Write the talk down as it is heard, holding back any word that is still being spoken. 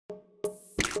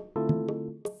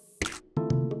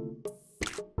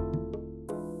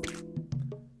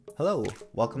Hello,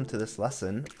 welcome to this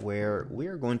lesson where we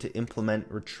are going to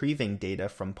implement retrieving data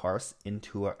from Parse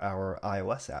into our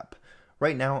iOS app.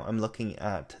 Right now I'm looking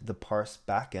at the Parse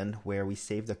backend where we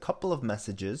saved a couple of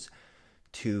messages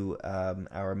to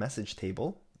our message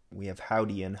table. We have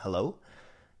howdy and hello.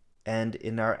 And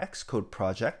in our Xcode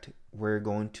project, we're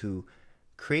going to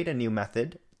create a new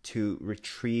method to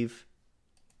retrieve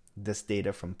this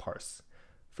data from Parse.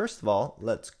 First of all,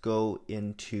 let's go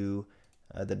into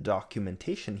the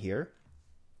documentation here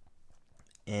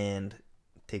and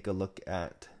take a look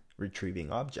at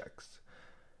retrieving objects.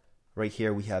 Right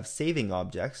here we have saving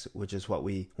objects, which is what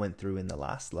we went through in the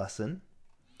last lesson.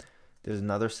 There's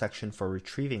another section for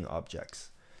retrieving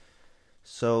objects.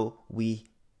 So we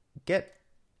get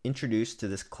introduced to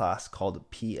this class called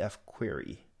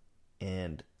pfQuery,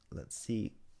 and let's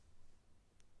see,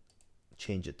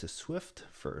 change it to Swift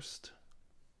first.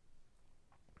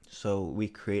 So we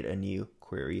create a new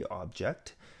query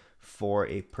object for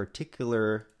a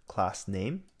particular class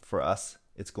name. For us,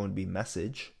 it's going to be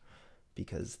message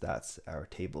because that's our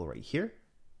table right here.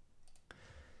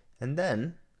 And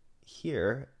then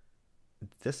here,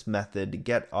 this method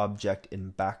get object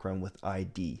in background with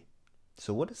ID.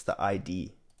 So what is the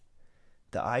ID?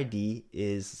 The ID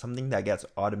is something that gets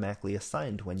automatically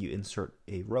assigned when you insert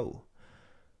a row.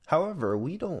 However,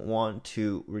 we don't want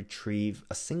to retrieve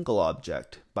a single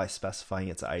object by specifying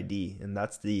its ID, and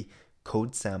that's the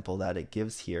code sample that it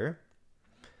gives here.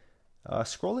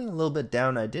 Scrolling a little bit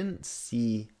down, I didn't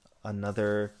see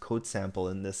another code sample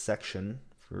in this section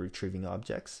for retrieving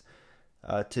objects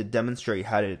to demonstrate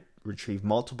how to retrieve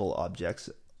multiple objects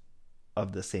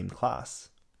of the same class.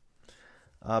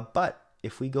 But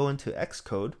if we go into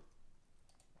Xcode,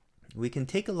 we can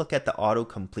take a look at the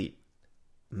autocomplete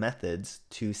methods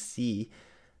to see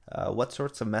what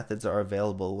sorts of methods are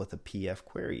available with a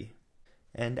pfQuery.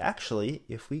 And actually,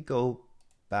 if we go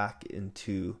back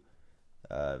into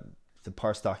the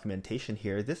Parse documentation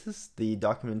here, this is the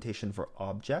documentation for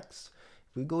objects.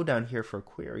 If we go down here for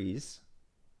queries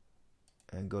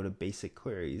and go to basic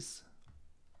queries,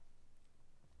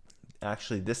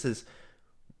 actually this is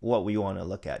what we want to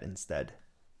look at instead.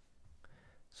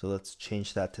 So let's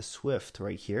change that to Swift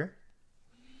right here.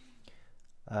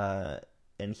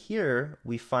 And here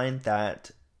we find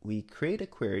that we create a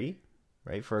query,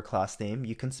 right, for a class name.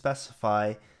 You can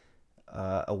specify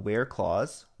a where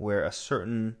clause where a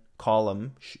certain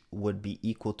column would be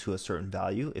equal to a certain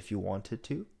value if you wanted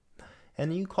to.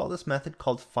 And you call this method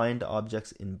called find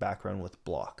objects in background with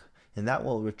block. And that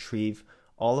will retrieve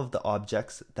all of the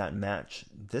objects that match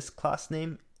this class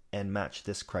name and match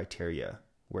this criteria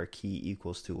where key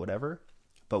equals to whatever.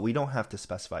 But we don't have to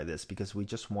specify this because we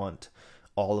just want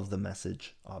all of the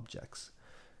message objects.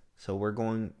 So we're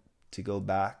going to go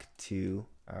back to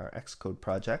our Xcode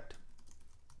project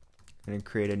and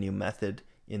create a new method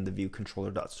in the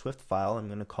viewController.swift file. I'm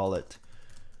going to call it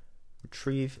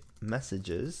retrieve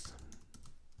messages.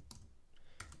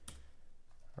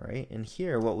 All right, and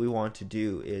here what we want to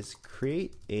do is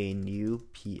create a new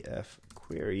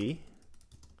pfQuery,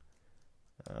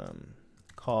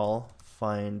 call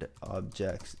find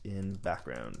objects in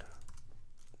background.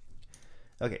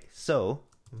 Okay, so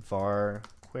var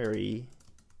query,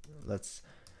 let's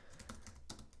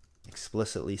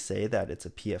explicitly say that it's a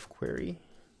pfQuery.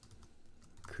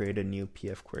 Create a new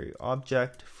pfQuery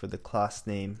object for the class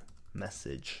name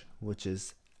message, which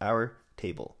is our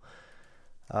table.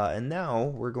 And now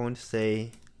we're going to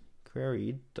say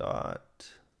query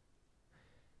dot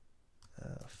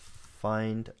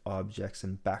find objects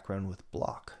in background with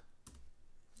block.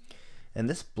 And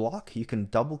this block, you can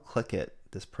double click it,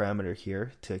 this parameter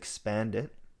here, to expand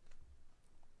it.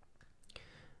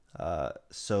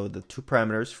 So the two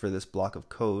parameters for this block of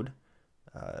code,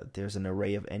 there's an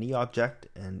array of any object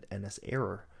and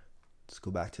NSError. Let's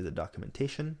go back to the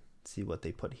documentation, see what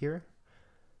they put here.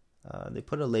 They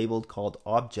put a label called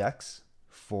objects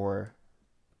for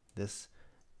this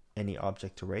any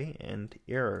object array and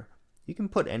error. You can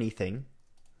put anything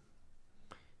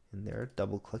in there,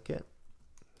 double click it.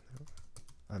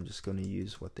 I'm just going to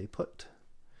use what they put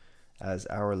as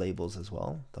our labels as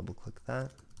well. Double click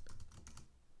that.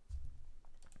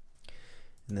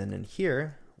 And then in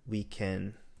here, we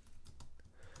can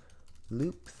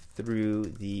loop through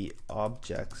the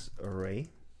objects array,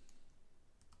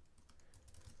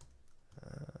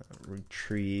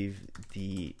 retrieve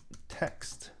the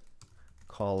text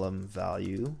column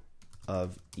value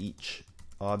of each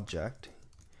object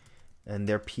and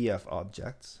their PF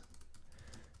objects,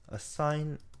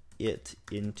 assign it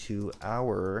into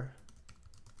our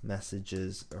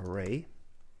messages array,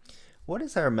 what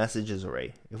is our messages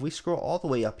array? If we scroll all the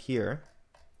way up here,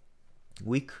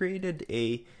 we created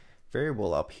a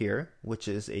variable up here, which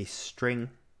is a string,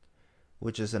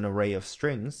 which is an array of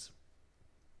strings.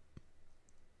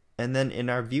 And then in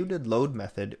our viewDidLoad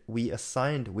method, we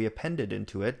appended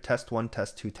into it test1,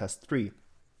 test2, test3.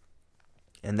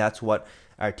 And that's what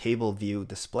our table view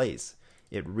displays.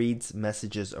 It reads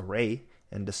messages array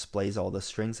and displays all the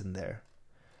strings in there.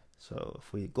 So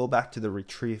if we go back to the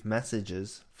retrieve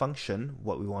messages function,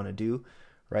 what we want to do,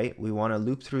 right? We want to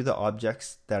loop through the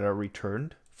objects that are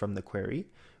returned from the query.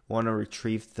 We want to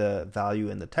retrieve the value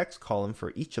in the text column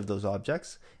for each of those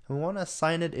objects, and we want to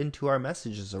assign it into our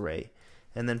messages array.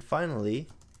 And then finally,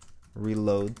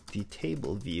 reload the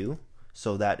table view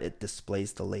so that it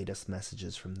displays the latest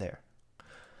messages from there.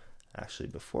 Actually,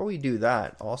 before we do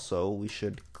that, also we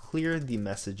should clear the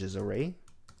messages array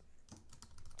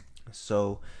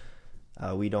so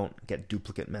we don't get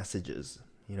duplicate messages.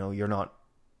 You know, you're not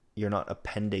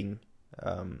appending,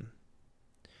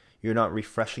 you're not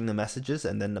refreshing the messages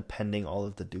and then appending all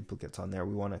of the duplicates on there.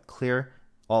 We want to clear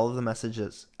all of the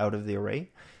messages out of the array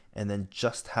and then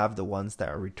just have the ones that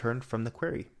are returned from the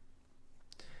query.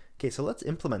 Okay, so let's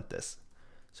implement this.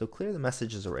 So clear the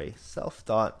messages array,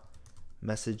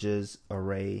 self.messages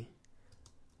array.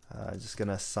 Just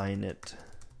gonna assign it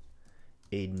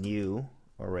a new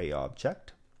array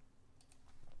object.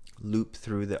 Loop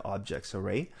through the objects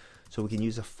array. So we can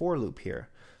use a for loop here.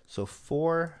 So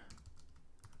for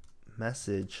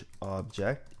message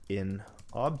object in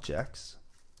objects,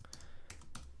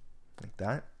 like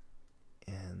that.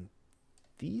 And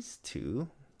these two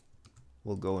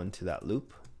will go into that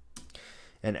loop.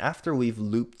 And after we've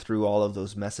looped through all of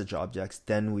those message objects,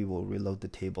 then we will reload the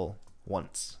table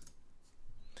once.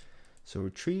 So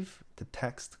retrieve the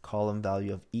text column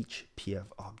value of each PF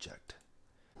object.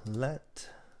 Let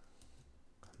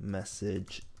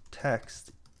message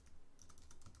text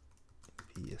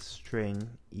be a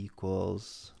string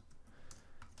equals,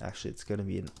 actually it's going to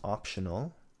be an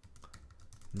optional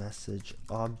message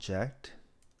object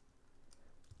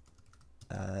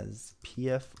as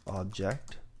PF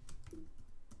object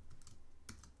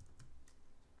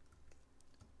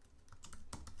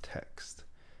text.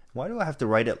 Why do I have to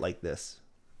write it like this?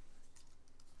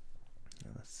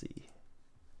 Let's see.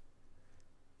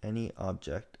 Any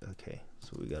object. Okay,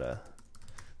 so we gotta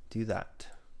do that.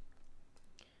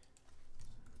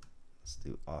 Let's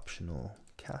do optional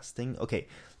casting. Okay,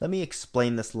 let me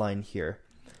explain this line here.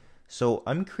 So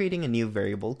I'm creating a new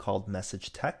variable called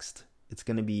message text. It's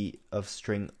going to be of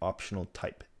string optional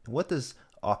type. What does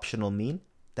optional mean?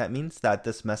 That means that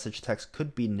this message text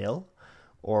could be nil,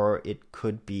 or it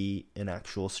could be an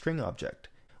actual string object.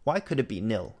 Why could it be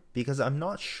nil? Because I'm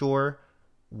not sure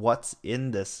what's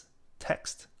in this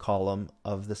text column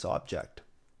of this object.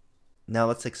 Now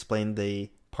let's explain the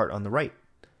part on the right.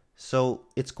 So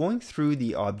it's going through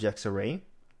the objects array,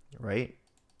 right?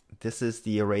 This is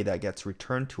the array that gets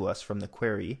returned to us from the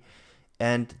query,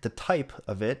 and the type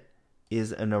of it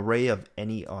is an array of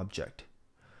any object.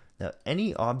 Now,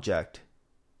 any object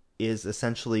is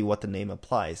essentially what the name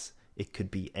applies. It could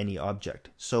be any object.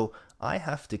 So I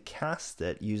have to cast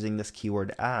it using this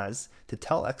keyword as to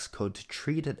tell Xcode to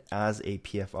treat it as a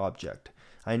PF object.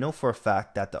 I know for a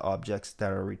fact that the objects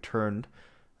that are returned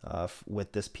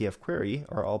with this PF query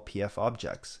are all PF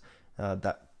objects.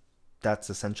 That's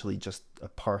essentially just a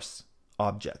parse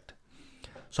object.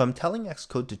 So I'm telling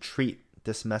Xcode to treat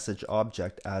this message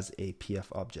object as a PF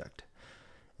object.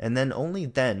 And then only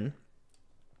then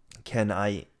can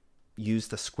I use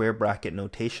the square bracket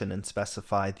notation and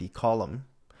specify the column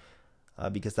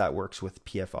because that works with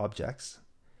PF objects.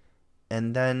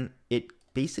 And then it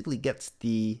basically gets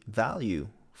the value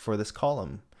for this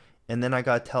column. And then I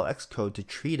gotta tell Xcode to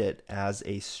treat it as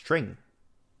a string,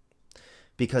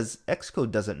 because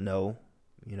Xcode doesn't know,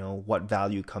 what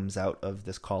value comes out of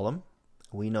this column.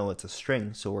 We know it's a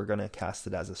string, so we're gonna cast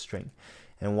it as a string.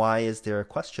 And why is there a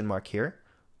question mark here?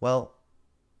 Well,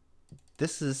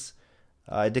 this is,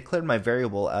 I declared my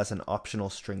variable as an optional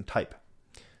string type.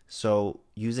 So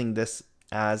using this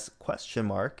as question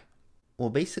mark will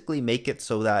basically make it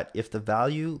so that if the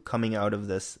value coming out of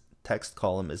this text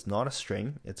column is not a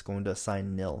string, it's going to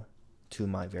assign nil to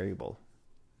my variable.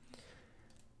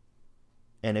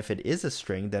 And if it is a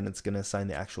string, then it's going to assign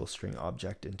the actual string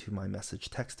object into my message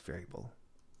text variable.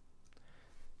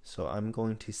 So I'm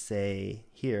going to say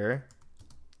here,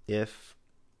 if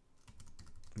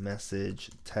message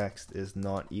text is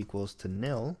not equals to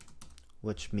nil,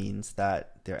 which means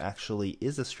that there actually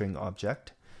is a string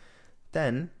object,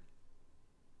 then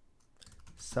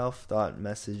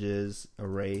self.messages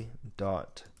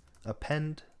array.append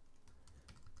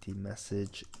the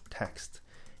message text.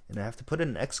 And I have to put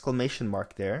an exclamation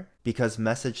mark there because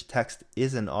message text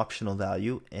is an optional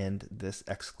value, and this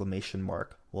exclamation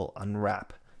mark will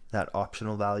unwrap that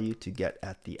optional value to get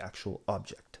at the actual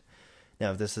object.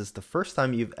 Now, if this is the first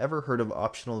time you've ever heard of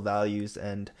optional values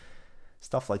and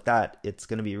stuff like that, it's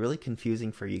going to be really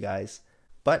confusing for you guys.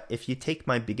 But if you take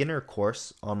my beginner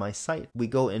course on my site, we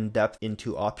go in depth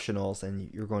into optionals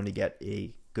and you're going to get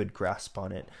a good grasp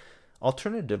on it.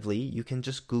 Alternatively, you can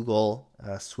just Google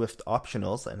Swift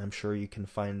optionals, and I'm sure you can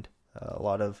find a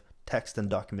lot of text and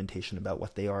documentation about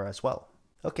what they are as well.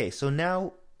 Okay, so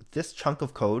now this chunk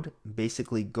of code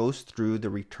basically goes through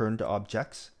the returned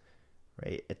objects,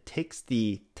 right? It takes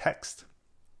the text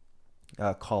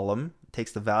column,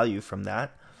 takes the value from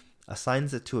that,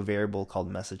 assigns it to a variable called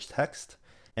message text,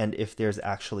 and if there's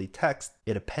actually text,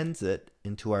 it appends it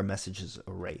into our messages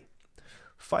array.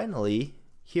 Finally,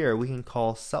 here we can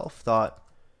call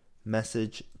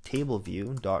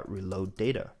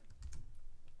self.messageTableView.reloadData.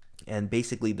 And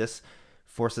basically this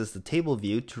forces the table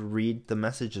view to read the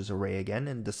messages array again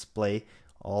and display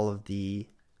all of the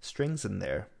strings in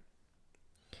there.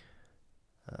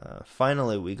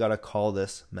 Finally, we got to call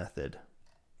this method.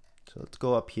 So let's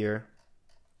go up here.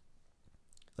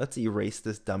 Let's erase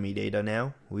this dummy data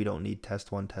now. We don't need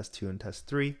test1, test2, and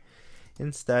test3.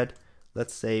 Instead,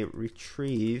 let's say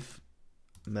retrieve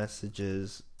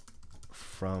messages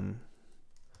from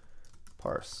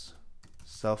parse.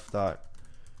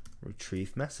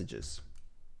 Self.retrieve messages.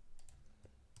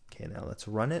 Okay, now let's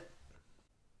run it.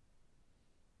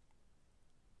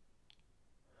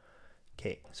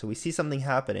 Okay, so we see something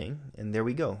happening, and there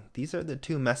we go. These are the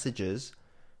two messages,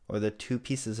 or the two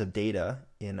pieces of data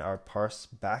in our parse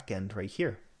backend right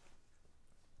here.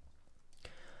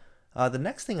 The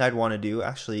next thing I'd want to do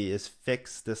actually is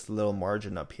fix this little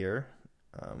margin up here,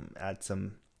 add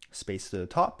some space to the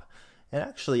top, and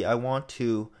actually I want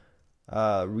to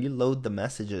reload the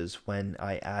messages when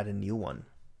I add a new one.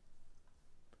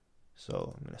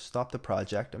 So I'm going to stop the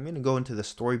project. I'm going to go into the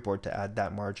storyboard to add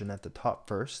that margin at the top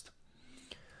first.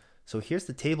 So here's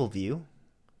the table view.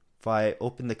 If I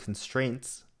open the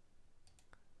constraints,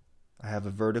 I have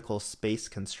a vertical space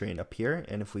constraint up here,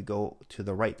 and if we go to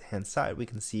the right hand side, we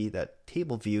can see that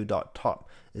tableview.top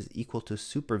is equal to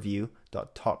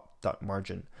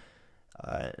superview.top.margin,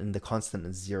 and the constant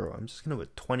is 0. I'm just going to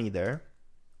put 20 there.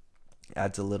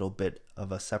 Adds a little bit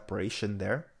of a separation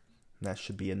there, and that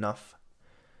should be enough.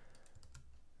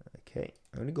 Okay,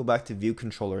 I'm going to go back to view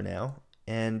controller now,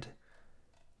 and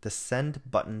the send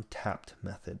button tapped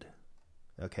method.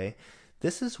 Okay,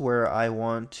 this is where I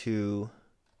want to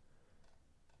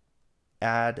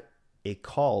add a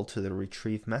call to the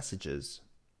retrieve messages.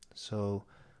 So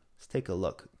let's take a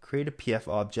look. Create a PF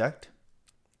object,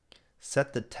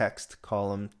 set the text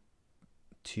column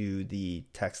to the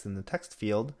text in the text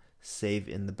field, save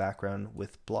in the background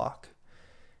with block.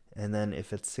 And then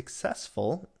if it's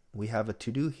successful, we have a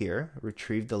to-do here,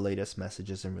 retrieve the latest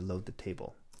messages and reload the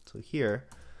table. So here,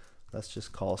 let's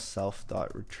just call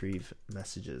self.retrieve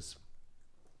messages.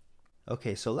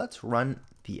 Okay, so let's run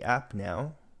the app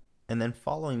now. And then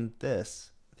following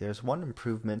this, there's one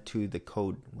improvement to the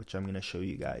code, which I'm going to show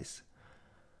you guys.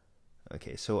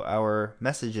 Okay, so our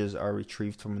messages are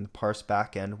retrieved from the parse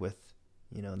backend with,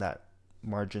 that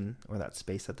margin or that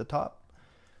space at the top.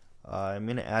 I'm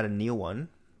going to add a new one.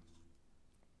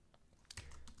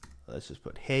 Let's just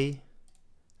put hey,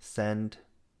 send.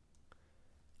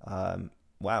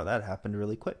 Wow, that happened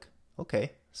really quick.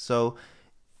 Okay, so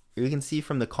you can see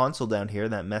from the console down here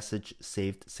that message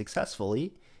saved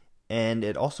successfully, and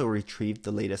it also retrieved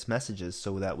the latest messages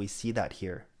so that we see that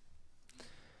here.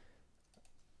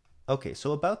 Okay,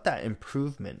 so about that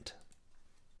improvement.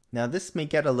 Now this may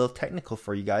get a little technical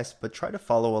for you guys, but try to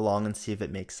follow along and see if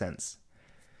it makes sense.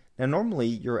 Now normally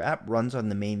your app runs on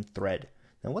the main thread.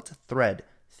 Now what's a thread?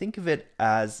 Think of it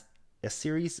as a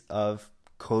series of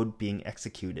code being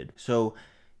executed. So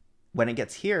when it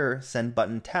gets here, send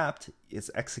button tapped, it's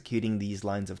executing these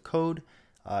lines of code.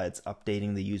 It's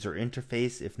updating the user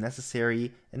interface if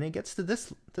necessary, and it gets to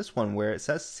this one where it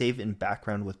says save in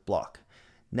background with block.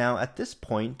 Now at this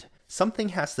point, something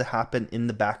has to happen in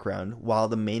the background while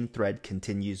the main thread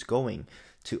continues going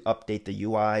to update the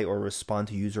UI or respond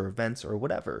to user events or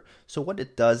whatever. So what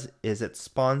it does is it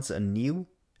spawns a new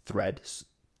thread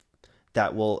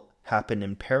that will happen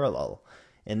in parallel.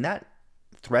 And that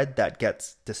thread that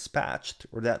gets dispatched,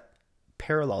 or that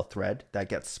parallel thread that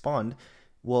gets spawned,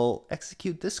 will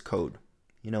execute this code,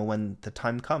 when the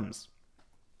time comes.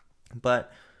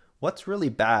 But what's really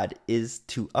bad is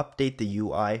to update the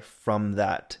UI from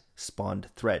that spawned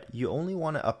thread. You only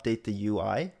want to update the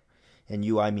UI, and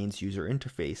UI means user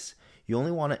interface. You you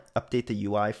only want to update the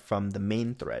UI from the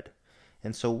main thread.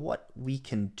 And so what we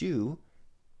can do,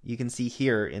 you can see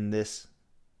here in this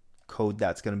code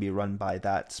that's going to be run by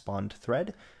that spawned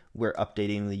thread, we're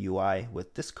updating the UI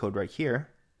with this code right here.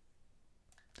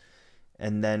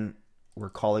 And then we're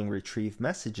calling retrieve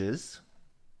messages.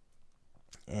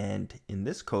 And in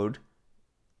this code,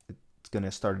 it's going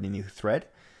to start a new thread.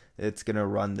 It's going to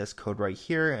run this code right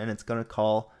here, and it's going to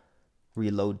call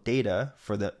reload data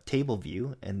for the table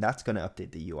view, and that's going to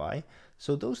update the UI.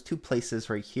 So those two places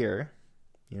right here,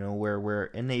 where we're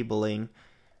enabling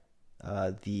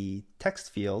the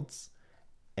text fields,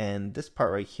 and this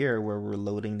part right here where we're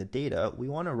loading the data, we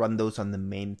want to run those on the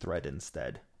main thread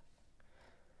instead.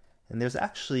 And there's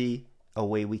actually a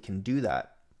way we can do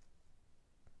that.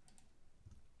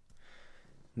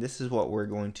 This is what we're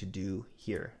going to do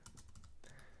here.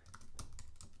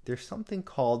 There's something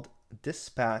called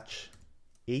dispatch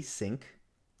async,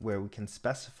 where we can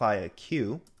specify a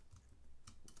queue,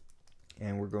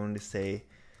 and we're going to say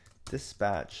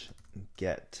dispatch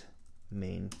get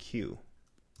main queue.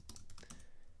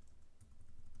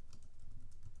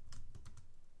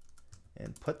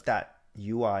 And put that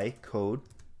UI code,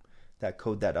 that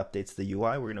code that updates the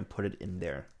UI, we're going to put it in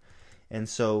there. And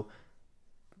so,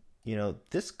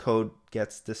 this code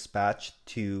gets dispatched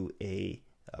to a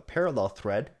parallel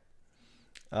thread,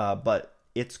 but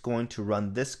it's going to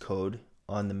run this code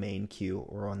on the main queue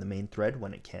or on the main thread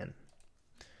when it can.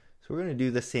 So we're going to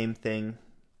do the same thing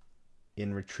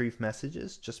in retrieve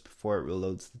messages just before it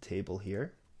reloads the table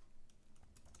here.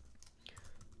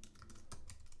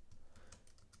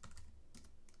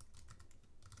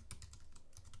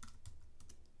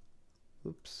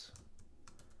 Oops.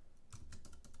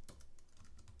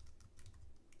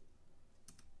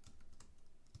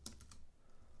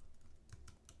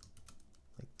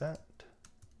 Like that.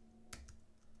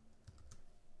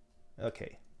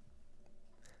 Okay.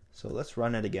 So let's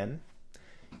run it again.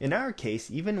 In our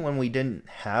case, even when we didn't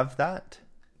have that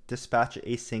dispatch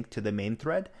async to the main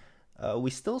thread, we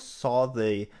still saw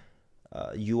the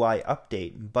UI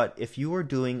update. But if you were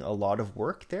doing a lot of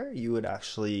work there, you would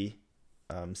actually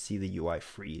see the UI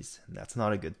freeze, and that's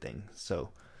not a good thing. So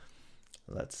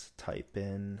let's type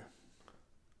in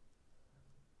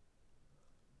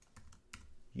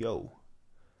yo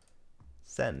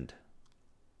send.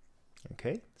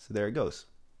 Okay, so there it goes.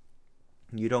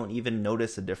 You don't even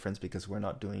notice a difference because we're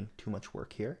not doing too much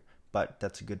work here, but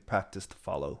that's a good practice to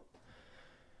follow.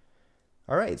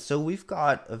 All right, so we've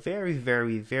got a very,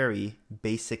 very, very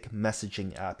basic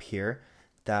messaging app here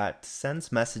that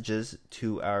sends messages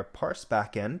to our Parse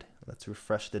backend. Let's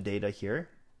refresh the data here.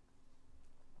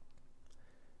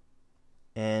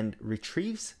 And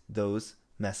retrieves those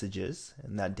messages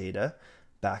and that data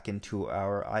back into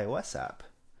our iOS app.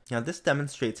 Now this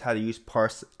demonstrates how to use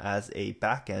Parse as a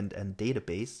backend and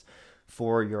database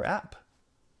for your app.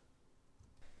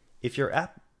 If your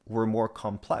app were more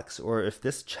complex, or if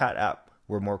this chat app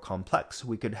were more complex,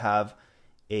 we could have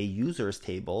a users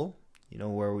table,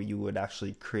 where you would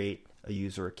actually create a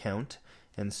user account,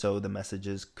 and so the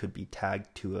messages could be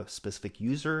tagged to a specific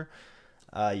user.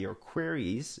 Your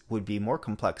queries would be more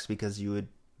complex because you would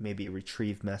maybe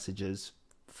retrieve messages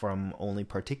from only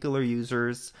particular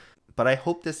users. But I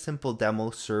hope this simple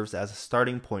demo serves as a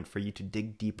starting point for you to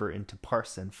dig deeper into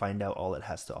Parse and find out all it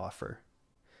has to offer.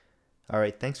 All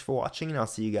right, thanks for watching, and I'll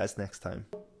see you guys next time.